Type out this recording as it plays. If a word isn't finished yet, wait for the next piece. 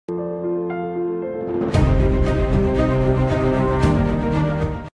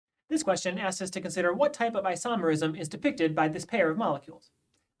This question asks us to consider what type of isomerism is depicted by this pair of molecules.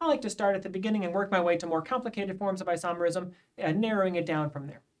 I like to start at the beginning and work my way to more complicated forms of isomerism and narrowing it down from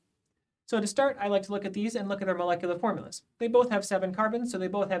there. So to start, I like to look at these and look at their molecular formulas. They both have 7 carbons, so they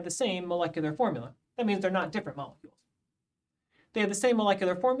both have the same molecular formula. That means they're not different molecules. They have the same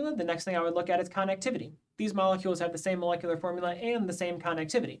molecular formula. The next thing I would look at is connectivity. These molecules have the same molecular formula and the same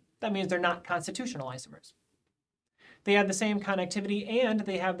connectivity. That means they're not constitutional isomers. They have the same connectivity and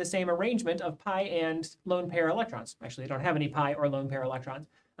they have the same arrangement of pi and lone pair electrons. Actually, they don't have any pi or lone pair electrons,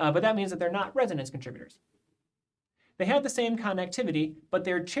 but that means that they're not resonance contributors. They have the same connectivity, but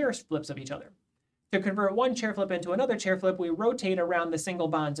they're chair flips of each other. To convert one chair flip into another chair flip, we rotate around the single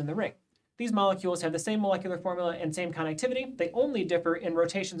bonds in the ring. These molecules have the same molecular formula and same connectivity. They only differ in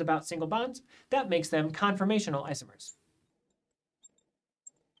rotations about single bonds. That makes them conformational isomers.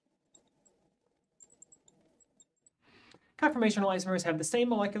 Conformational isomers have the same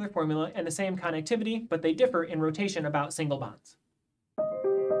molecular formula and the same connectivity, but they differ in rotation about single bonds.